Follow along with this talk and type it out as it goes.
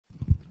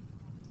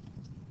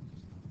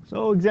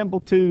So example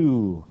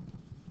 2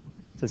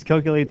 says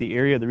calculate the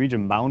area of the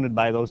region bounded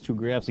by those two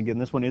graphs. Again,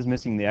 this one is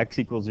missing the x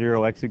equals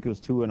 0, x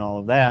equals 2, and all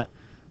of that.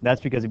 That's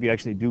because if you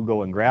actually do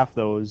go and graph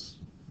those,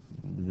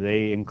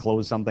 they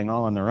enclose something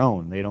all on their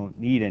own. They don't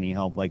need any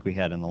help like we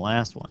had in the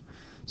last one.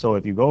 So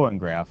if you go and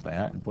graph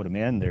that and put them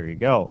in, there you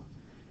go.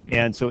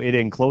 And so it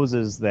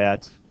encloses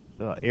that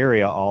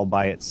area all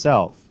by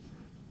itself.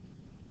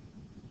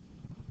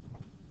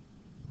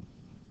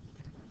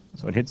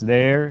 So it hits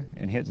there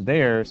and hits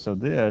there, so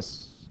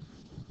this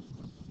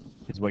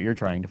is what you're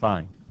trying to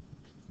find.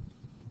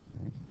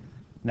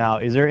 Now,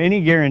 is there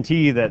any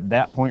guarantee that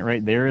that point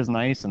right there is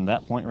nice and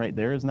that point right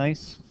there is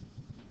nice?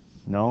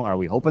 No? Are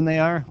we hoping they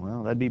are?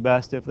 Well, that'd be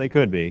best if they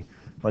could be,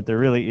 but there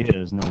really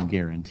is no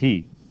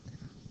guarantee.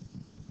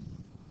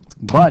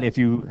 But if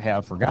you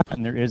have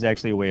forgotten, there is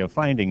actually a way of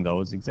finding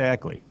those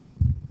exactly.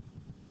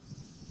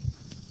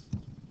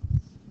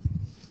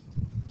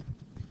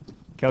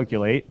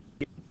 Calculate.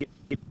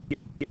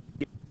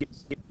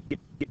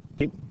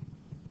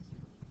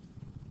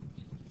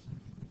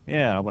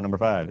 Yeah, how about number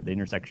 5, the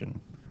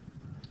intersection?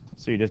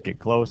 So you just get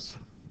close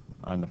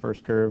on the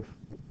first curve.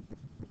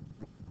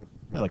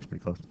 That looks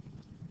pretty close.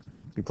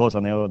 Get close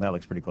on the other one, that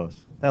looks pretty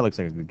close. That looks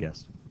like a good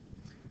guess.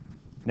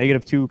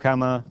 -2,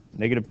 comma,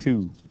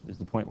 -2 is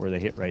the point where they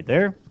hit right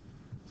there.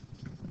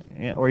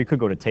 And, or you could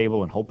go to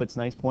table and hope it's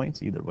nice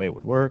points. Either way it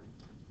would work.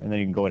 And then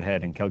you can go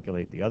ahead and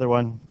calculate the other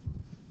one.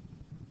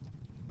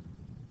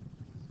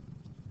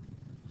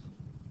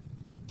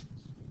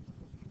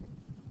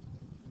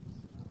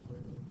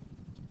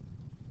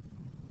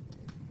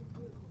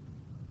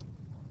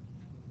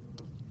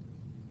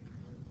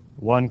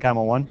 One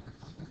comma 1.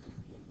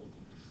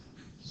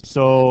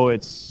 So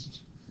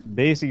it's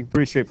basically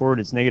pretty straightforward.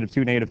 It's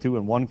 -2, -2,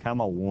 and 1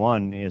 comma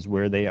 1 is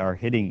where they are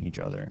hitting each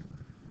other.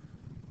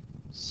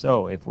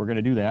 So if we're going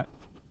to do that,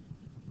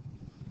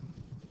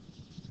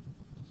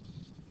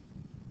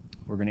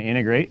 we're going to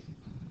integrate.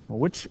 Well,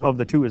 which of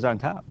the two is on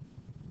top?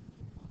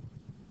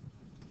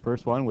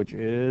 First one, which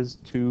is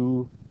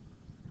 2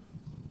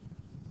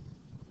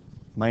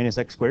 minus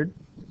x squared,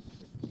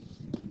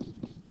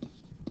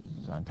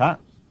 is on top.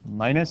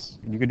 Minus,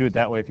 you could do it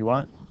that way if you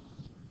want,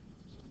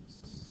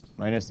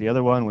 minus the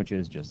other one, which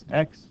is just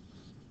x.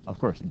 Of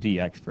course,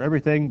 dx for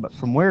everything, but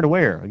from where to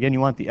where? Again, you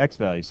want the x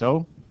value,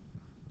 so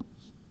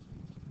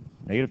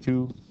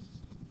 -2,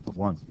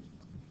 1.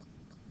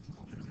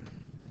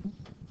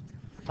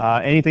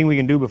 Anything we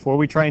can do before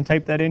we try and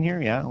type that in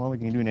here? Yeah, well, we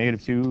can do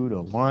 -2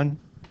 to 1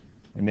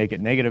 and make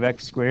it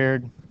 -x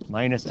squared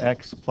minus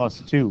x plus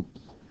 2.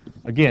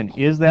 Again,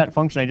 is that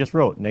function I just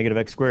wrote,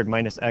 -x squared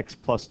minus x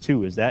plus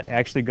 2, is that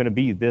actually going to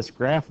be this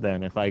graph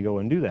then if I go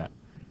and do that?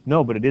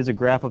 No, but it is a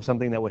graph of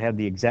something that would have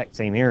the exact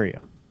same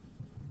area.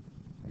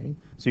 Okay?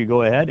 So you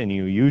go ahead and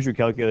you use your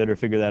calculator to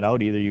figure that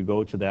out. Either you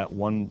go to that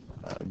one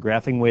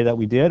graphing way that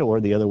we did or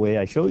the other way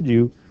I showed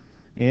you.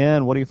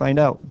 And what do you find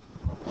out?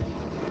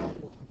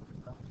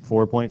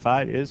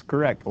 4.5 is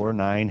correct, or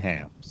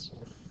 9/2.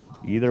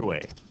 Either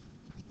way.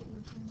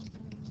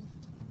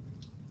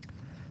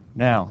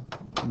 Now,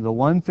 the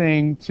one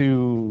thing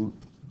to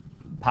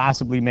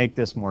possibly make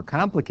this more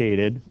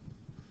complicated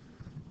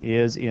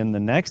is in the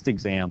next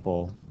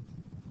example,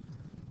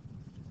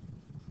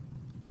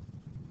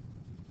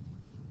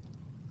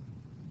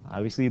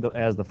 obviously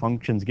as the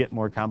functions get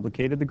more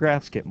complicated, the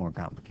graphs get more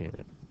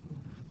complicated.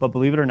 But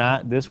believe it or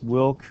not, this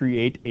will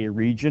create a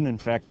region. In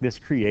fact, this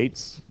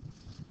creates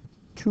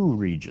 2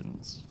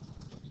 regions.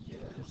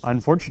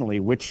 Unfortunately,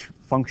 which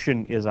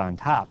function is on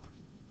top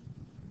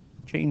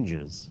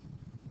changes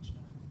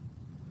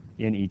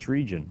in each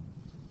region.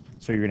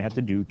 So you're going to have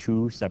to do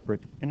 2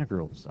 separate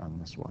integrals on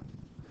this one.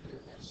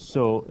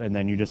 So, and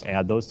then you just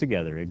add those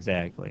together,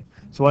 exactly.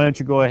 So why don't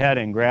you go ahead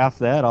and graph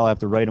that? I'll have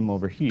to write them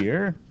over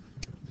here.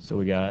 So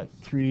we got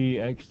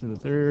 3x to the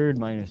third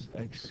minus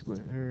x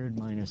squared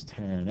minus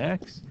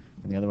 10x.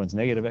 And the other one's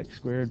 -x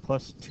squared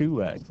plus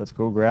 2x. Let's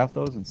go graph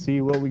those and see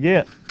what we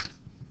get.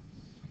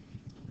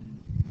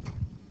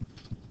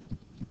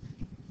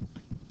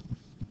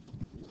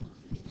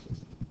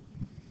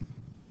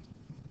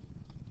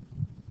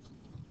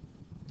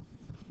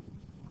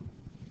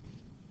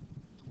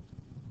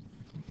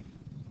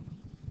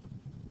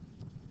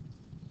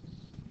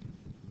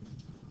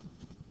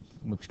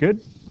 Looks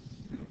good.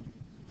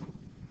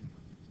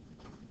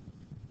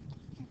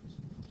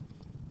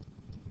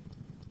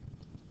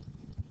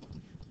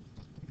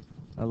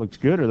 That looks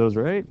good. Are those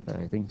right?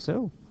 I think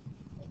so.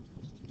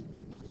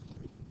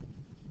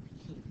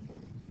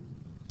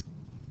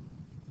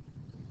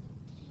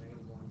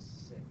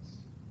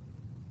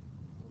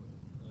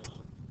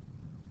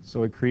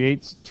 So it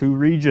creates 2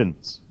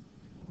 regions.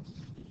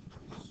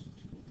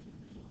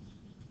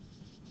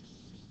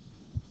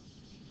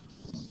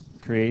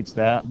 Creates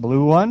that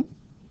blue one.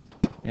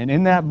 And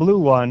in that blue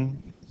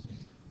one,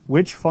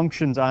 which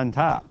function's on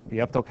top? You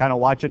have to kind of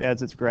watch it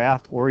as it's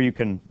graphed, or you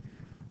can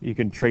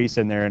trace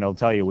in there and it'll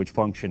tell you which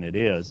function it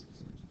is.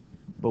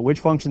 But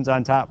which function's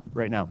on top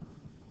right now?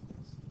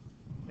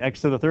 X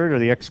to the third or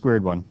the x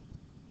squared one?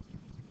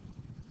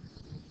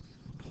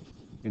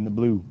 In the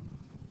blue.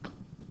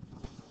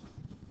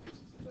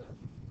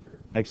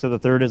 X to the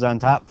third is on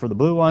top for the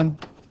blue one.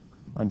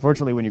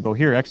 Unfortunately, when you go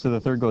here, x to the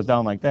third goes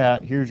down like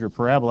that. Here's your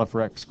parabola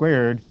for x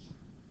squared.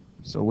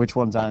 So which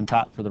one's on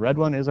top for the red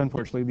one is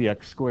unfortunately the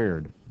x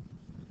squared.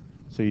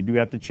 So you do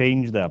have to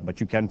change them, but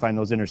you can find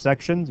those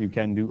intersections. You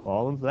can do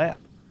all of that.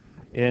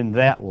 And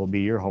that will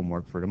be your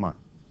homework for tomorrow.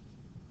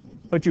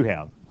 But you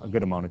have a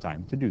good amount of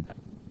time to do that.